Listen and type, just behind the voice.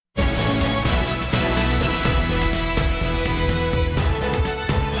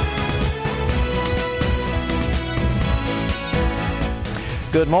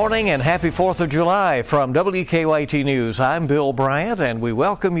Good morning and happy 4th of July from WKYT News. I'm Bill Bryant and we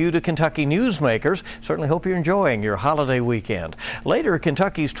welcome you to Kentucky Newsmakers. Certainly hope you're enjoying your holiday weekend. Later,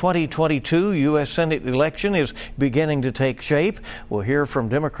 Kentucky's 2022 U.S. Senate election is beginning to take shape. We'll hear from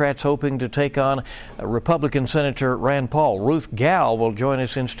Democrats hoping to take on Republican Senator Rand Paul. Ruth Gow will join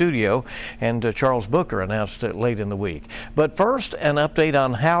us in studio, and Charles Booker announced it late in the week. But first, an update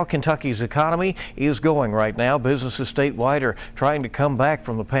on how Kentucky's economy is going right now. Businesses statewide are trying to come back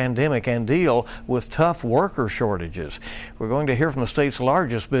from the pandemic and deal with tough worker shortages. We're going to hear from the state's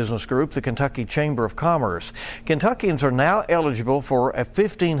largest business group, the Kentucky Chamber of Commerce. Kentuckians are now eligible for a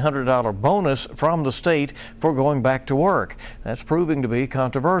 $1,500 bonus from the state for going back to work. That's proving to be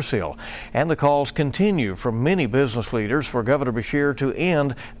controversial. And the calls continue from many business leaders for Governor Beshear to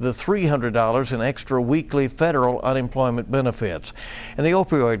end the $300 in extra weekly federal unemployment benefits. And the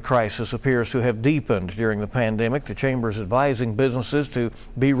opioid crisis appears to have deepened during the pandemic. The Chamber is advising businesses to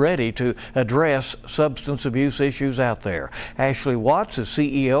be ready to address substance abuse issues out there. Ashley Watts is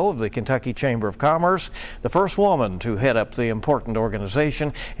CEO of the Kentucky Chamber of Commerce, the first woman to head up the important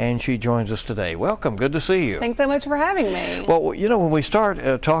organization, and she joins us today. Welcome. Good to see you. Thanks so much for having me. Well, you know, when we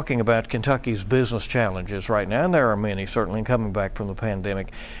start talking about Kentucky's business challenges right now, and there are many certainly coming back from the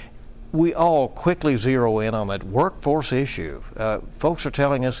pandemic, we all quickly zero in on that workforce issue. Folks are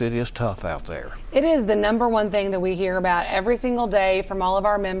telling us it is tough out there. It is the number one thing that we hear about every single day from all of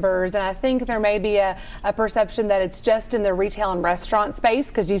our members, and I think there may be a perception that it's just in the retail and restaurant space,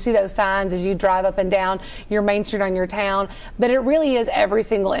 because you see those signs as you drive up and down your main street on your town, but it really is every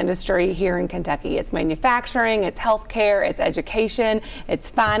single industry here in Kentucky. It's manufacturing, it's healthcare, it's education,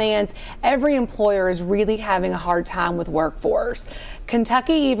 it's finance. Every employer is really having a hard time with workforce.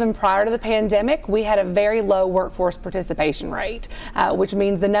 Kentucky, even prior to the pandemic, we had a very low workforce participation rate, which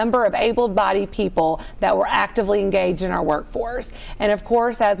means the number of able-bodied people that were actively engaged in our workforce. And of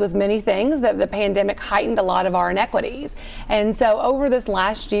course, as with many things, the pandemic heightened a lot of our inequities. And so over this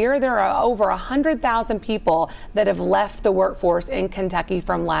last year, there are over 100,000 people that have left the workforce in Kentucky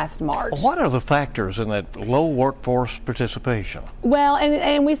from last March. What are the factors in that low workforce participation? Well,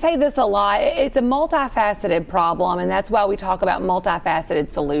 and we say this a lot, it's a multifaceted problem, and that's why we talk about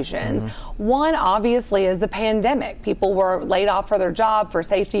multifaceted solutions. One, obviously, is the pandemic. People were laid off for their job for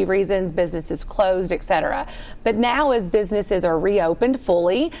safety reasons, businesses closed, etc. But now, as businesses are reopened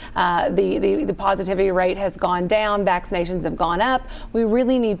fully, the positivity rate has gone down, vaccinations have gone up. We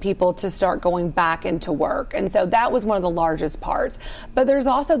really need people to start going back into work. And so that was one of the largest parts. But there's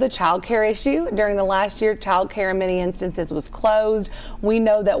also the child care issue. During the last year, child care in many instances was closed. We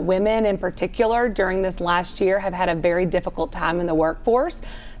know that women in particular during this last year have had a very difficult time in the workforce.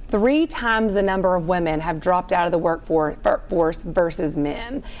 3 times the number of women have dropped out of the workforce versus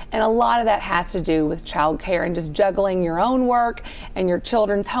men. And a lot of that has to do with childcare and just juggling your own work and your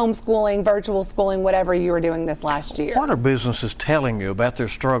children's homeschooling, virtual schooling, whatever you were doing this last year. What are businesses telling you about their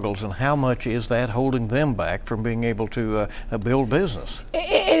struggles, and how much is that holding them back from being able to build business?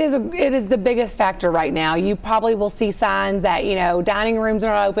 It is the biggest factor right now. You probably will see signs that, you know, dining rooms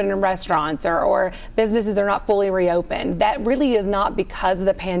are not open in restaurants or businesses are not fully reopened. That really is not because of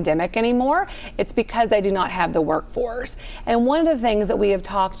the pandemic anymore. It's because they do not have the workforce. And one of the things that we have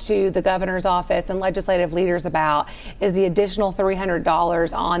talked to the governor's office and legislative leaders about is the additional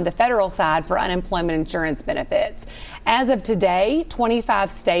 $300 on the federal side for unemployment insurance benefits. As of today,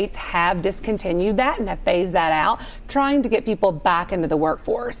 25 states have discontinued that and have phased that out, trying to get people back into the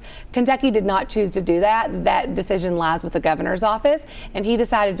workforce. Kentucky did not choose to do that. That decision lies with the governor's office, and he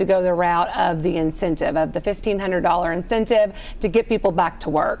decided to go the route of the incentive, of the $1,500 incentive to get people back to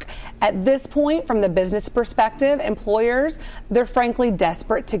work. At this point, from the business perspective, employers, they're frankly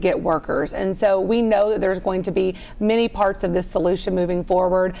desperate to get workers. And so we know that there's going to be many parts of this solution moving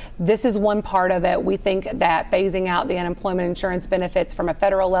forward. This is one part of it. We think that phasing out the unemployment insurance benefits from a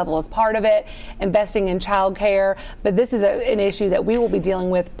federal level is part of it, investing in child care. But this is an issue that we will be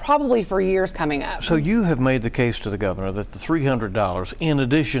dealing with probably for years coming up. So you have made the case to the governor that the $300, in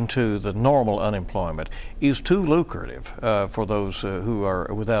addition to the normal unemployment, is too lucrative for those who are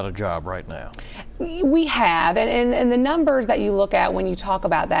without a job right now. We have, and the numbers that you look at when you talk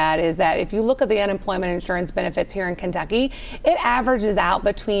about that is that if you look at the unemployment insurance benefits here in Kentucky, it averages out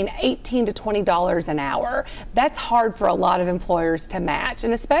between $18 to $20 an hour. That's hard for a lot of employers to match,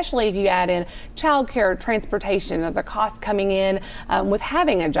 and especially if you add in childcare, transportation, or the costs coming in with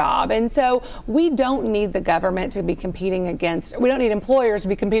having a job. And so we don't need the government to be competing against, we don't need employers to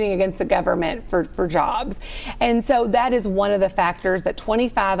be competing against the government for jobs. And so that is one of the factors that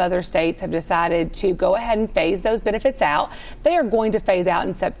 25 other states have decided decided to go ahead and phase those benefits out. They are going to phase out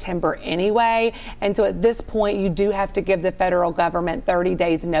in September anyway. And so at this point, you do have to give the federal government 30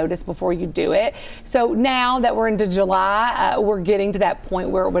 days notice before you do it. So now that we're into July, we're getting to that point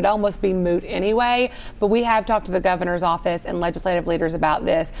where it would almost be moot anyway. But we have talked to the governor's office and legislative leaders about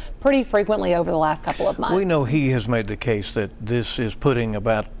this pretty frequently over the last couple of months. We know he has made the case that this is putting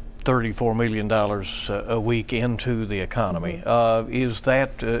about $34 million a week into the economy. Is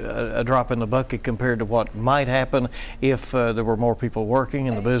that a drop in the bucket compared to what might happen if there were more people working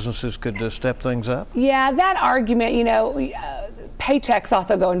and the businesses could step things up? Yeah, that argument, paychecks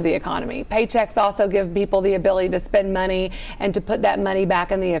also go into the economy. Paychecks also give people the ability to spend money and to put that money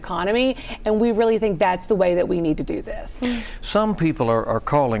back in the economy. And we really think that's the way that we need to do this. Some people are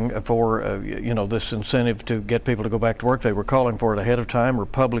calling for, this incentive to get people to go back to work. They were calling for it ahead of time.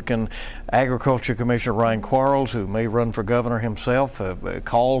 Republican Agriculture Commissioner Ryan Quarles, who may run for governor himself,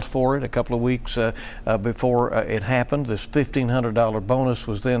 called for it a couple of weeks before it happened. This $1,500 bonus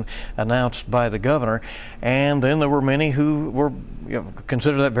was then announced by the governor. And then there were many who were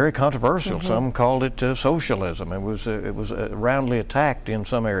considered that very controversial. Some called it socialism. It was roundly attacked in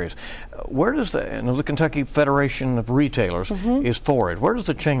some areas. Where does the Kentucky Federation of Retailers is for it? Where does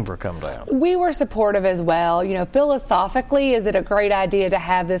the chamber come down? We were supportive as well. Philosophically, is it a great idea to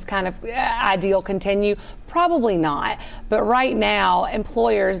have this kind of ideal continue? Probably not. But right now,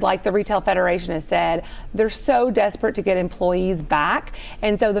 employers, like the Retail Federation has said, they're so desperate to get employees back.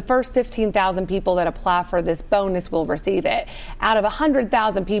 And so the first 15,000 people that apply for this bonus will receive it. Out of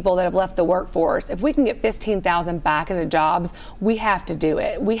 100,000 people that have left the workforce, if we can get 15,000 back into jobs, we have to do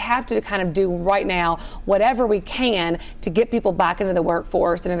it. We have to kind of do right now whatever we can to get people back into the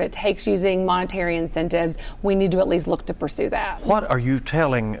workforce. And if it takes using monetary incentives, we need to at least look to pursue that. What are you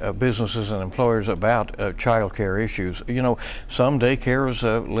telling businesses and employers about child care issues? Some daycares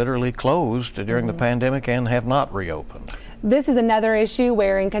literally closed during the pandemic and have not reopened. This is another issue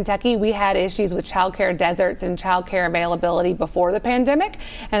where in Kentucky we had issues with child care deserts and child care availability before the pandemic.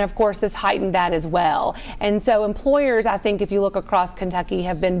 And of course, this heightened that as well. And so employers, I think if you look across Kentucky,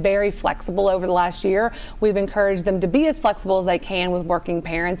 have been very flexible over the last year. We've encouraged them to be as flexible as they can with working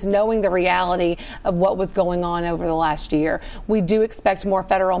parents, knowing the reality of what was going on over the last year. We do expect more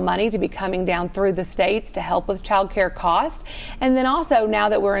federal money to be coming down through the states to help with child care costs. And then also, now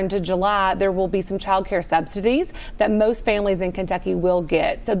that we're into July, there will be some child care subsidies that most families in Kentucky will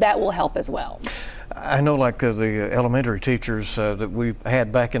get, so that will help as well. I know, like the elementary teachers that we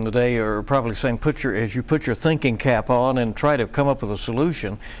had back in the day are probably saying, as you put your thinking cap on and try to come up with a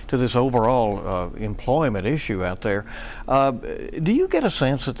solution to this overall employment issue out there. Do you get a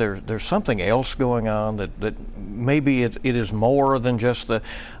sense that there's something else going on, that maybe it is more than just the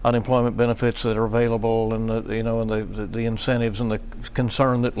unemployment benefits that are available and the incentives and the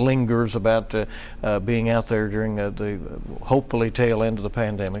concern that lingers about being out there during the hopefully tail end of the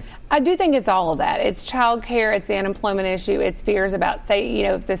pandemic? I do think it's all of that. It's child care, it's the unemployment issue, it's fears about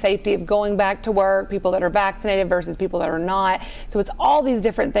the safety of going back to work, people that are vaccinated versus people that are not. So it's all these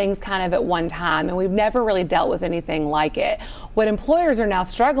different things kind of at one time, and we've never really dealt with anything like it. What employers are now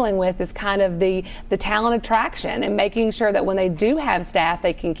struggling with is kind of the talent attraction and making sure that when they do have staff,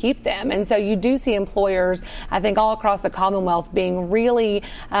 they can keep them. And so you do see employers, I think, all across the Commonwealth being really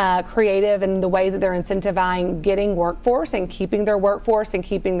creative in the ways that they're incentivizing getting workforce and keeping their workforce and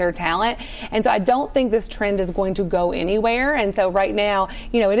keeping their talent. And so I don't think this trend is going to go anywhere. And so right now,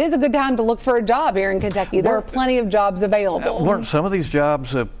 it is a good time to look for a job here in Kentucky. There are plenty of jobs available. Weren't some of these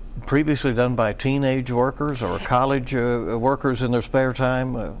jobs previously done by teenage workers or college workers in their spare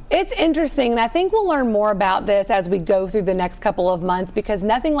time? It's interesting, and I think we'll learn more about this as we go through the next couple of months, because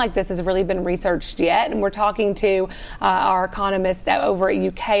nothing like this has really been researched yet, and we're talking to our economists over at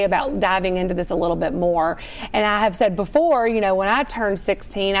UK about diving into this a little bit more. And I have said before, when I turned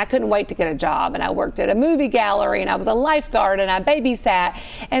 16, I couldn't wait to get a job, and I worked at a movie gallery, and I was a lifeguard, and I babysat.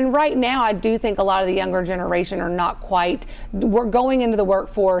 And right now, I do think a lot of the younger generation are not quite, we're going into the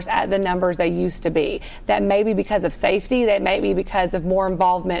workforce at the numbers they used to be. That may be because of safety, that may be because of more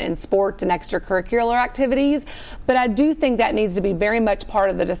involvement in sports and extracurricular activities, but I do think that needs to be very much part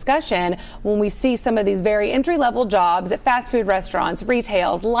of the discussion when we see some of these very entry-level jobs at fast food restaurants,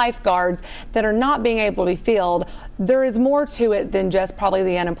 retails, lifeguards that are not being able to be filled. There is more to it than just probably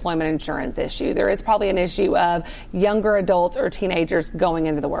the unemployment insurance issue. There is probably an issue of younger adults or teenagers going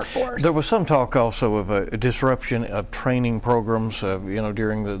into the workforce. There was some talk also of a disruption of training programs,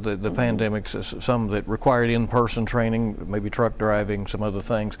 during the pandemics, some that required in-person training, maybe truck driving, some other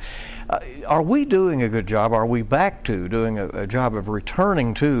things. Are we doing a good job? Are we back to doing a job of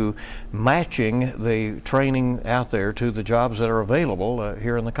returning to matching the training out there to the jobs that are available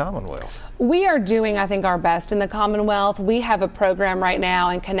here in the Commonwealth? We are doing, I think, our best in the Commonwealth. We have a program right now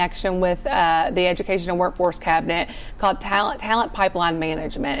in connection with the Education and Workforce Cabinet called Talent Pipeline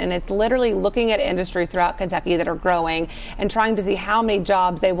Management, and it's literally looking at industries throughout Kentucky that are growing and trying to see how many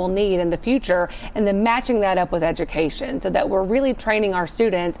jobs they will need in the future, and then matching that up with education so that we're really training our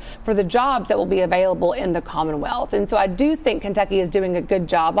students for the jobs that will be available in the Commonwealth. And so I do think Kentucky is doing a good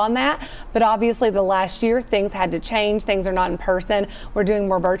job on that, but obviously the last year things had to change. Things are not in person. We're doing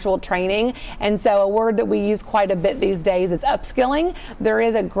more virtual training, and so a word that we use quite a bit these days is upskilling. There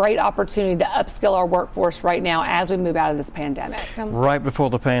is a great opportunity to upskill our workforce right now as we move out of this pandemic. Right before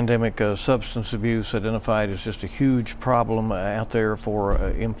the pandemic, substance abuse identified as just a huge problem out there for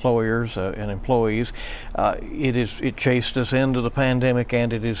employers and employees. It chased us into the pandemic,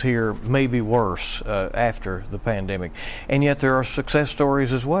 and it is here maybe worse after the pandemic. And yet there are success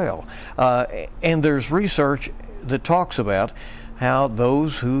stories as well. And there's research that talks about how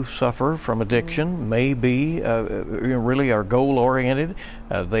those who suffer from addiction may be really are goal-oriented.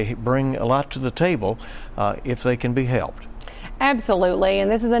 They bring a lot to the table if they can be helped. Absolutely, and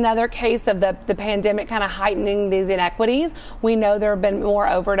this is another case of the pandemic kind of heightening these inequities. We know there have been more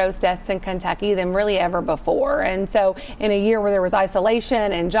overdose deaths in Kentucky than really ever before, and so in a year where there was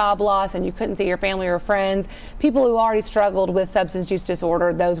isolation and job loss and you couldn't see your family or friends, people who already struggled with substance use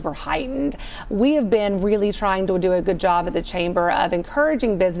disorder, those were heightened. We have been really trying to do a good job at the Chamber of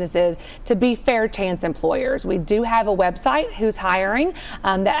encouraging businesses to be fair chance employers. We do have a website, Who's Hiring,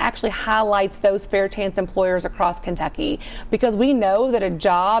 that actually highlights those fair chance employers across Kentucky, because we know that a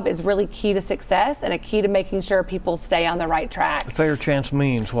job is really key to success and a key to making sure people stay on the right track. Fair chance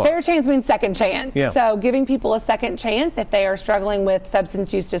means what? Fair chance means second chance. Yeah. So giving people a second chance if they are struggling with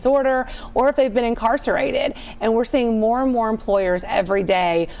substance use disorder or if they've been incarcerated. And we're seeing more and more employers every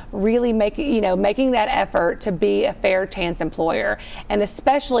day really making that effort to be a fair chance employer. And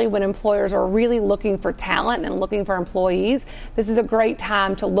especially when employers are really looking for talent and looking for employees, this is a great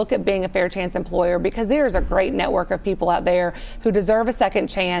time to look at being a fair chance employer, because there is a great network of people out there who deserve a second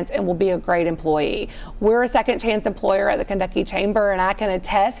chance and will be a great employee. We're a second chance employer at the Kentucky Chamber, and I can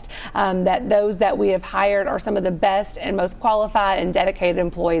attest that those that we have hired are some of the best and most qualified and dedicated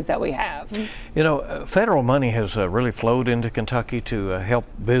employees that we have. You know, federal money has really flowed into Kentucky to help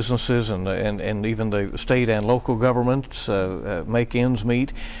businesses and even the state and local governments make ends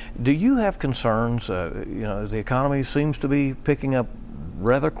meet. Do you have concerns? The economy seems to be picking up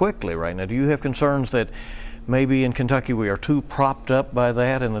rather quickly right now. Do you have concerns that maybe in Kentucky we are too propped up by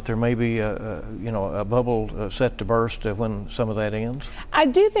that, and that there may be a bubble set to burst when some of that ends? I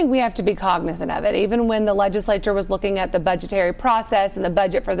do think we have to be cognizant of it. Even when the legislature was looking at the budgetary process and the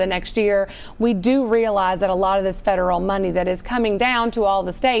budget for the next year, we do realize that a lot of this federal money that is coming down to all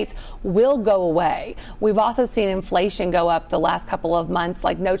the states will go away. We've also seen inflation go up the last couple of months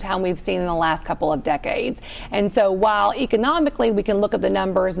like no time we've seen in the last couple of decades. And so while economically we can look at the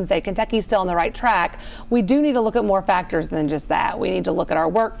numbers and say Kentucky's still on the right track, we do need to look at more factors than just that. We need to look at our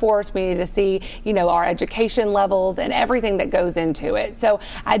workforce. We need to see, our education levels and everything that goes into it. So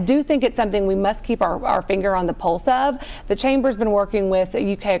I do think it's something we must keep our finger on the pulse of. The Chamber's been working with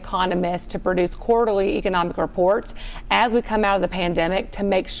UK economists to produce quarterly economic reports as we come out of the pandemic to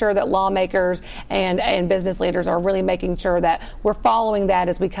make sure that lawmakers and business leaders are really making sure that we're following that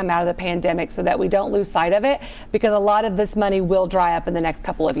as we come out of the pandemic so that we don't lose sight of it, because a lot of this money will dry up in the next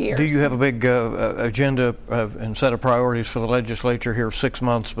couple of years. Do you have a big agenda and set of priorities for the legislature here 6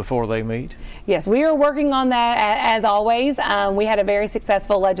 months before they meet? Yes, we are working on that as always. We had a very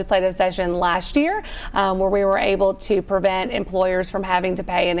successful legislative session last year where we were able to prevent employers from having to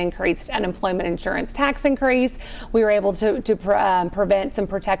pay an increased unemployment insurance tax increase. We were able to prevent some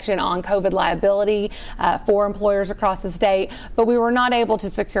protection on COVID liability for employers across the state, but we were not able to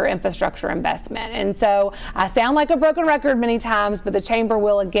secure infrastructure investment. And so I sound like a broken record many times, but the Chamber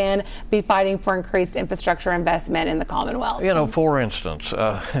will again be fighting for increased infrastructure investment in the Commonwealth. For instance,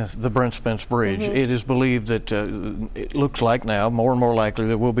 the Brent Spence Bridge, it is believed that it looks like now more and more likely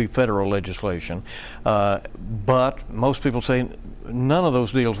there will be federal legislation, but most people say none of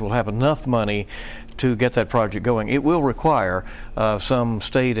those deals will have enough money to get that project going. It will require some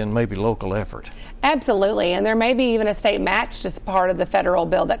state and maybe local effort. Absolutely, and there may be even a state match as part of the federal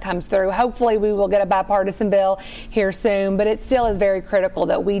bill that comes through. Hopefully we will get a bipartisan bill here soon, but it still is very critical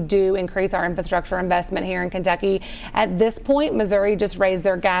that we do increase our infrastructure investment here in Kentucky. At this point, Missouri just raised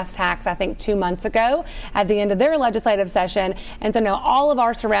their gas tax, I think 2 months ago at the end of their legislative session, and so now all of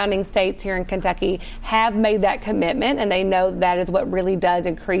our surrounding states here in Kentucky have made that commitment, and they know that is what really does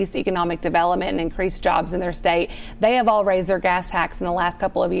increase economic development and increase jobs in their state. They have all raised their gas tax in the last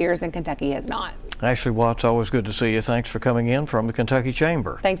couple of years, and Kentucky has not. Ashley Watts, always good to see you. Thanks for coming in from the Kentucky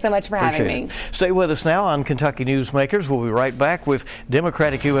Chamber. Thanks so much for having me. Stay with us now on Kentucky Newsmakers. We'll be right back with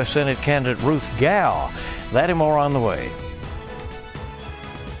Democratic U.S. Senate candidate Ruth Gow. That and more on the way.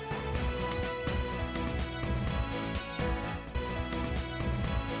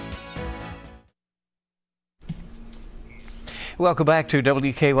 Welcome back to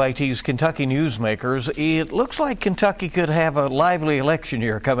WKYT's Kentucky Newsmakers. It looks like Kentucky could have a lively election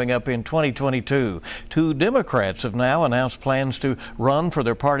year coming up in 2022. Two Democrats have now announced plans to run for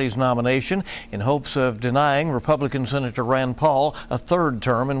their party's nomination in hopes of denying Republican Senator Rand Paul a third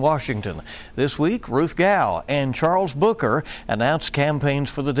term in Washington. This week, Ruth Gow and Charles Booker announced campaigns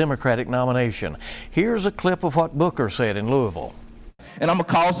for the Democratic nomination. Here's a clip of what Booker said in Louisville. And I'm going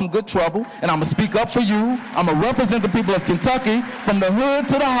to cause some good trouble, and I'm going to speak up for you. I'm going to represent the people of Kentucky from the hood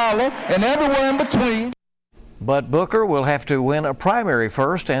to the holler and everywhere in between. But Booker will have to win a primary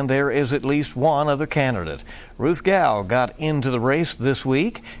first, and there is at least one other candidate. Ruth Gow got into the race this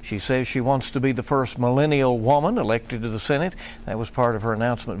week. She says she wants to be the first millennial woman elected to the Senate. That was part of her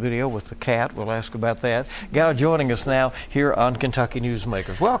announcement video with the cat. We'll ask about that. Gow joining us now here on Kentucky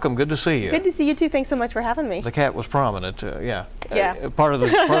Newsmakers. Welcome. Good to see you. Good to see you too. Thanks so much for having me. The cat was prominent. Yeah. Part of the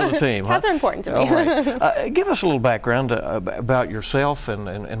team. Cats are important to me. All right. Give us a little background about yourself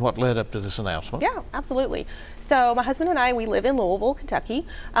and what led up to this announcement. Yeah, absolutely. So my husband and I, we live in Louisville, Kentucky.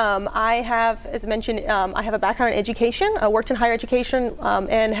 I have, as mentioned, I have a background in education. I worked in higher education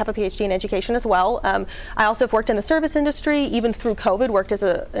and have a PhD in education as well. I also have worked in the service industry, even through COVID, worked as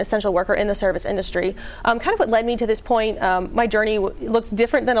an essential worker in the service industry. Kind of what led me to this point, my journey looks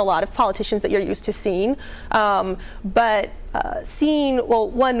different than a lot of politicians that you're used to seeing. One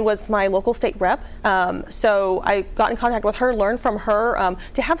was my local state rep. So I got in contact with her, learned from her,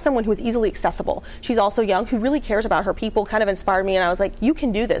 to have someone who is easily accessible. She's also young, who really cares about her people, kind of inspired me, and I was like, you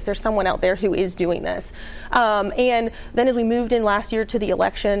can do this. There's someone out there who is doing this. And then as we moved in last year to the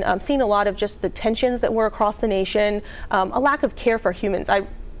election, seeing a lot of just the tensions that were across the nation, a lack of care for humans.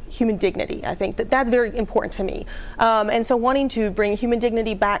 Human dignity. I think that's very important to me. And so wanting to bring human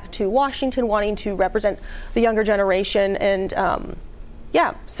dignity back to Washington, wanting to represent the younger generation, and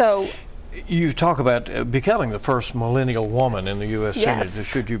so. You talk about becoming the first millennial woman in the U.S. Yes. Senate,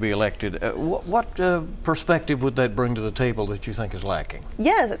 should you be elected. What perspective would that bring to the table that you think is lacking?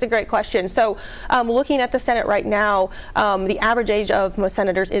 Yes, that's a great question. So looking at the Senate right now, the average age of most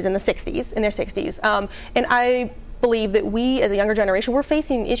senators is in their 60s. And I believe that we, as a younger generation, we're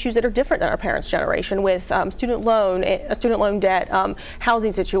facing issues that are different than our parents' generation with student loan debt,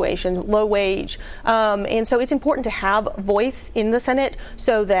 housing situations, low wage. And so it's important to have voice in the Senate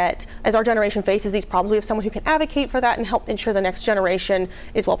so that as our generation faces these problems, we have someone who can advocate for that and help ensure the next generation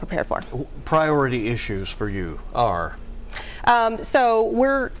is well prepared for. Priority issues for you are? So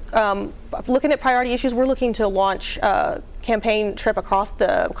we're looking at priority issues. We're looking to launch a campaign trip across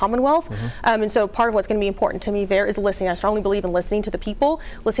the Commonwealth. Mm-hmm. And so part of what's going to be important to me there is listening. I strongly believe in listening to the people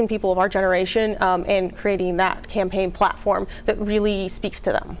of our generation, and creating that campaign platform that really speaks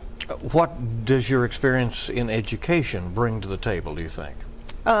to them. What does your experience in education bring to the table, do you think?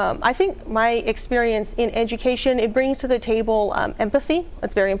 I think my experience in education, it brings to the table empathy.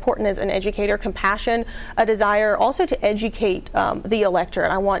 It's very important as an educator, compassion, a desire also to educate the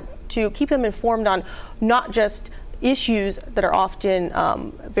electorate. I want to keep them informed on not just issues that are often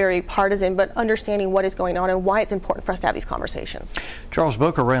very partisan, but understanding what is going on and why it's important for us to have these conversations. Charles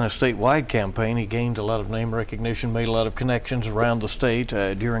Booker ran a statewide campaign. He gained a lot of name recognition, made a lot of connections around the state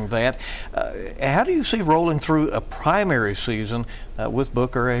during that. How do you see rolling through a primary season with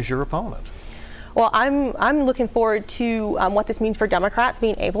Booker as your opponent? Well, I'm looking forward to what this means for Democrats,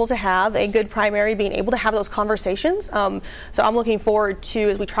 being able to have a good primary, being able to have those conversations. So I'm looking forward to,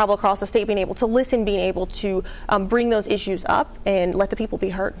 as we travel across the state, being able to listen, being able to bring those issues up and let the people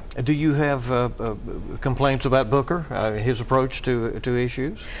be heard. Do you have complaints about Booker, his approach to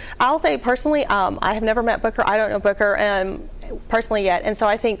issues? I'll say personally, I have never met Booker. I don't know Booker personally yet. And so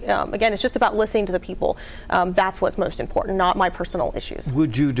I think, again, it's just about listening to the people. That's what's most important, not my personal issues.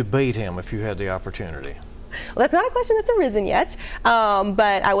 Would you debate him if you had the opportunity? Well, that's not a question that's arisen yet,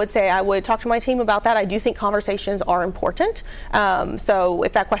 but I would say I would talk to my team about that. I do think conversations are important, so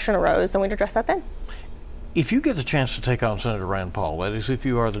if that question arose, then we'd address that then. If you get the chance to take on Senator Rand Paul, that is if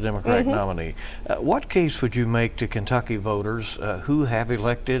you are the Democratic nominee, what case would you make to Kentucky voters who have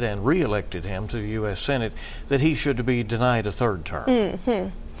elected and re-elected him to the U.S. Senate that he should be denied a third term?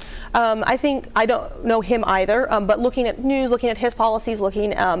 I think, I don't know him either, but looking at news, looking at his policies,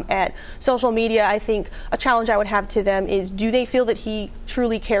 looking at social media, I think a challenge I would have to them is, do they feel that he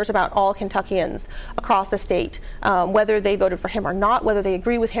truly cares about all Kentuckians across the state, whether they voted for him or not, whether they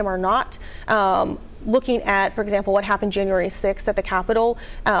agree with him or not? Looking at, for example, what happened January 6th at the Capitol,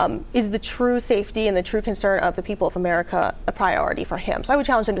 is the true safety and the true concern of the people of America a priority for him? So I would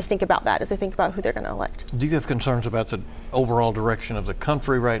challenge them to think about that as they think about who they're going to elect. Do you have concerns about the overall direction of the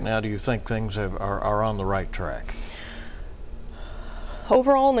country right now? Do you think things are on the right track?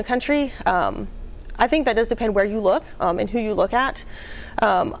 Overall in the country, I think that does depend where you look and who you look at.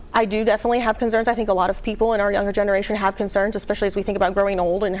 I do definitely have concerns. I think a lot of people in our younger generation have concerns, especially as we think about growing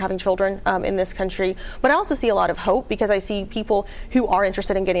old and having children in this country. But I also see a lot of hope because I see people who are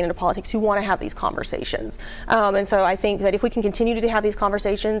interested in getting into politics who want to have these conversations. And so I think that if we can continue to have these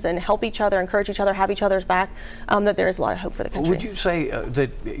conversations and help each other, encourage each other, have each other's back, that there is a lot of hope for the country. Would you say that,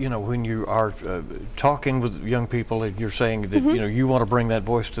 when you are talking with young people and you're saying that, you want to bring that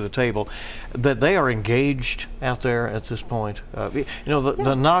voice to the table, that they are engaged out there at this point?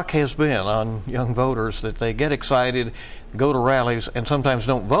 The knock has been on young voters that they get excited, go to rallies, and sometimes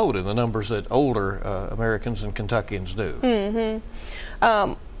don't vote in the numbers that older Americans and Kentuckians do.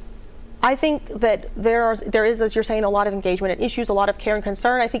 I think that there is, as you're saying, a lot of engagement and issues, a lot of care and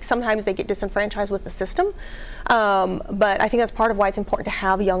concern. I think sometimes they get disenfranchised with the system, but I think that's part of why it's important to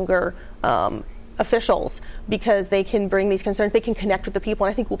have younger officials, because they can bring these concerns, they can connect with the people,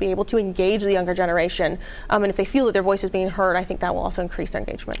 and I think we'll be able to engage the younger generation. And if they feel that their voice is being heard, I think that will also increase their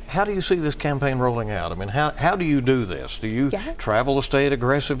engagement. How do you see this campaign rolling out? I mean, how do you do this? Do you travel the state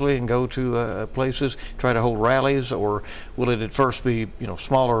aggressively and go to places, try to hold rallies, or will it at first be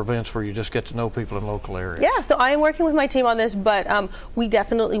smaller events where you just get to know people in local areas? Yeah, so I am working with my team on this, but we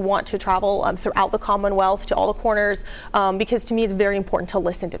definitely want to travel throughout the Commonwealth to all the corners, because to me it's very important to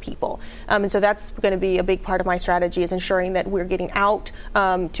listen to people. And so that's going to be a big part of my strategy, is ensuring that we're getting out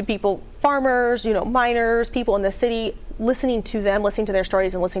to people, farmers, miners, people in the city, listening to them, listening to their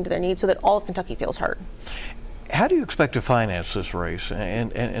stories and listening to their needs so that all of Kentucky feels heard. How do you expect to finance this race,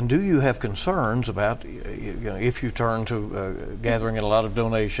 and do you have concerns about if you turn to gathering in a lot of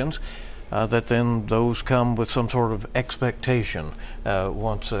donations, that then those come with some sort of expectation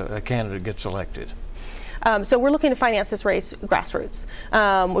once a candidate gets elected? So we're looking to finance this race grassroots.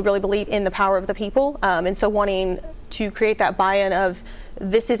 We really believe in the power of the people, and so wanting to create that buy-in of,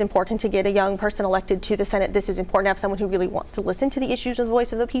 this is important to get a young person elected to the Senate. This is important to have someone who really wants to listen to the issues and the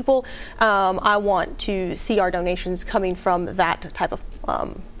voice of the people. I want to see our donations coming from that type of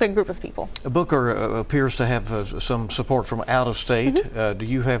big group of people. Booker appears to have some support from out of state. Do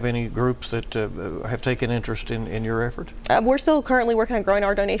you have any groups that have taken interest in your effort? We're still currently working on growing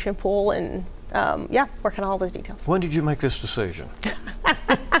our donation pool and working on all those details. When did you make this decision?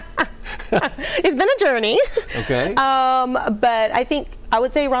 It's been a journey. Okay. But I think I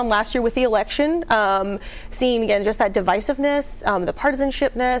would say around last year with the election, seeing again just that divisiveness, the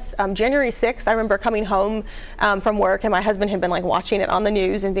partisanshipness. January 6th, I remember coming home from work and my husband had been watching it on the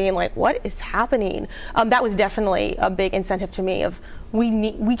news and being like, what is happening? That was definitely a big incentive to me of,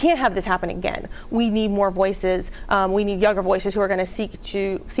 we can't have this happen again. We need more voices. We need younger voices who are going to seek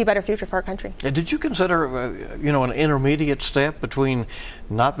to see a better future for our country. Did you consider, an intermediate step between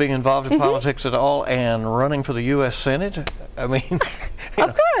not being involved in politics at all and running for the U.S. Senate? I mean,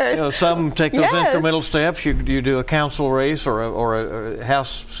 of course. Some take those incremental steps. You do a council race or a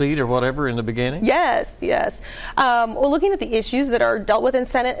House seat or whatever in the beginning. Yes. Well, looking at the issues that are dealt with in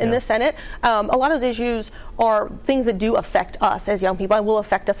the Senate, a lot of those issues are things that do affect us as young people and will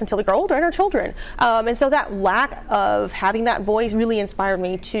affect us until we grow older and our children. And so that lack of having that voice really inspired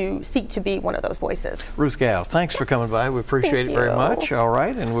me to seek to be one of those voices. Ruth Gow, thanks for coming by. We appreciate it very much. All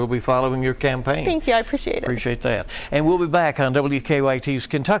right, and we'll be following your campaign. Thank you. I appreciate it. Appreciate that. And we'll be back on WKYT's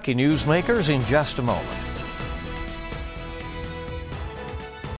Kentucky Newsmakers in just a moment.